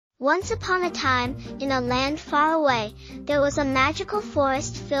Once upon a time, in a land far away, there was a magical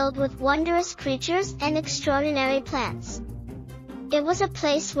forest filled with wondrous creatures and extraordinary plants. It was a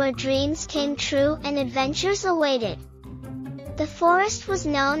place where dreams came true and adventures awaited. The forest was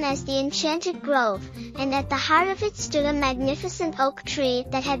known as the Enchanted Grove, and at the heart of it stood a magnificent oak tree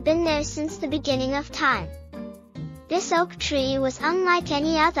that had been there since the beginning of time. This oak tree was unlike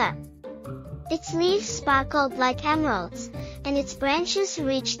any other. Its leaves sparkled like emeralds, and its branches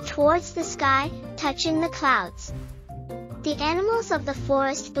reached towards the sky, touching the clouds. The animals of the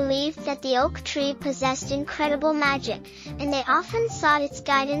forest believed that the oak tree possessed incredible magic, and they often sought its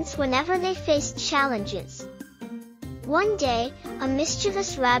guidance whenever they faced challenges. One day, a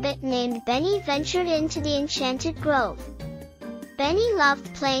mischievous rabbit named Benny ventured into the Enchanted Grove. Benny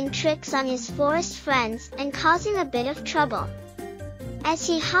loved playing tricks on his forest friends and causing a bit of trouble. As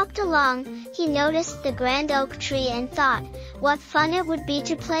he hopped along, he noticed the grand oak tree and thought, what fun it would be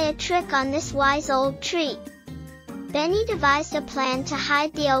to play a trick on this wise old tree. Benny devised a plan to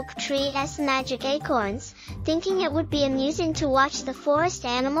hide the oak tree as magic acorns, thinking it would be amusing to watch the forest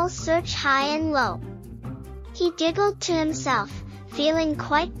animals search high and low. He giggled to himself, feeling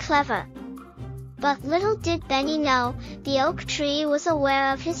quite clever. But little did Benny know, the oak tree was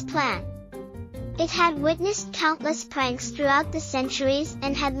aware of his plan. It had witnessed countless pranks throughout the centuries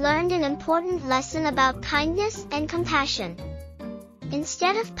and had learned an important lesson about kindness and compassion.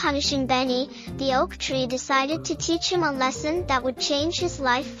 Instead of punishing Benny, the oak tree decided to teach him a lesson that would change his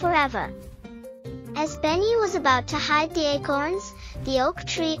life forever. As Benny was about to hide the acorns, the oak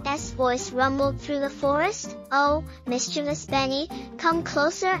tree's voice rumbled through the forest, "Oh, mischievous Benny, come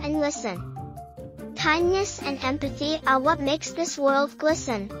closer and listen. Kindness and empathy are what makes this world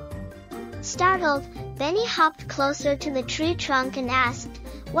glisten." Startled, Benny hopped closer to the tree trunk and asked,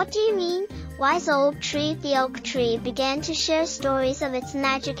 "What do you mean, wise old tree?" The oak tree began to share stories of its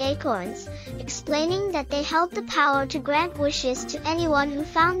magic acorns, explaining that they held the power to grant wishes to anyone who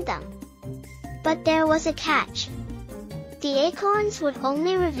found them. But there was a catch. The acorns would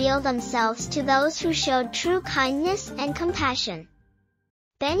only reveal themselves to those who showed true kindness and compassion.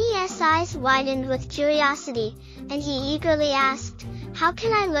 Benny's eyes widened with curiosity, and he eagerly asked, "How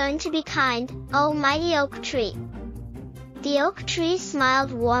can I learn to be kind, oh mighty oak tree?" The oak tree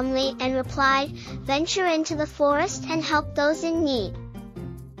smiled warmly and replied, "Venture into the forest and help those in need.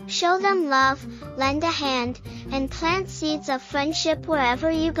 Show them love, lend a hand, and plant seeds of friendship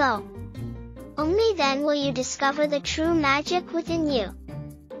wherever you go. Only then will you discover the true magic within you."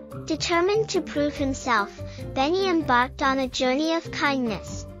 Determined to prove himself, Benny embarked on a journey of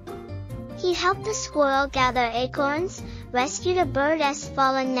kindness. He helped a squirrel gather acorns, rescued a bird's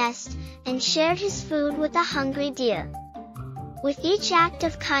fallen nest, and shared his food with a hungry deer. With each act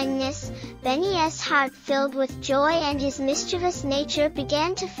of kindness, Benny's heart filled with joy and his mischievous nature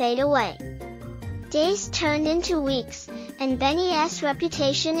began to fade away. Days turned into weeks, and Benny's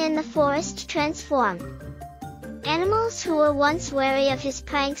reputation in the forest transformed. Animals who were once wary of his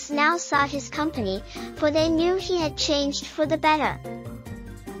pranks now sought his company, for they knew he had changed for the better.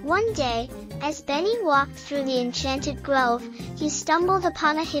 One day, as Benny walked through the Enchanted Grove, he stumbled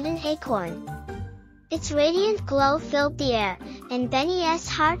upon a hidden acorn. Its radiant glow filled the air, and Benny's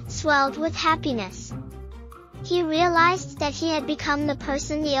heart swelled with happiness. He realized that he had become the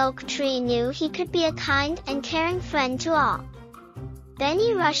person the oak tree knew he could be, a kind and caring friend to all.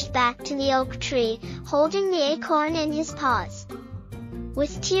 Benny rushed back to the oak tree, holding the acorn in his paws.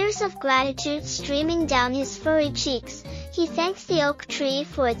 With tears of gratitude streaming down his furry cheeks, he thanked the oak tree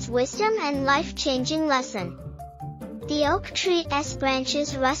for its wisdom and life-changing lesson. The oak tree's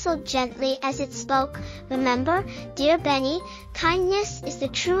branches rustled gently as it spoke, "Remember, dear Benny, kindness is the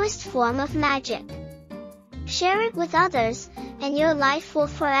truest form of magic. Share it with others, and your life will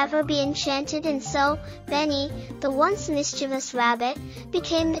forever be enchanted." And so, Benny, the once mischievous rabbit,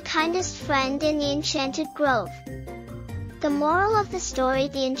 became the kindest friend in the Enchanted Grove. The moral of the story,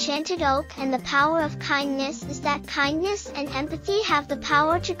 the Enchanted Oak and the power of kindness, is that kindness and empathy have the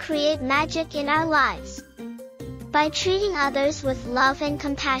power to create magic in our lives. By treating others with love and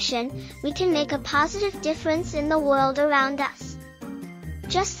compassion, we can make a positive difference in the world around us.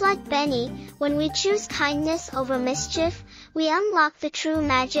 Just like Benny, when we choose kindness over mischief, we unlock the true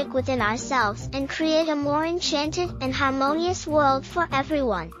magic within ourselves and create a more enchanted and harmonious world for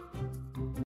everyone.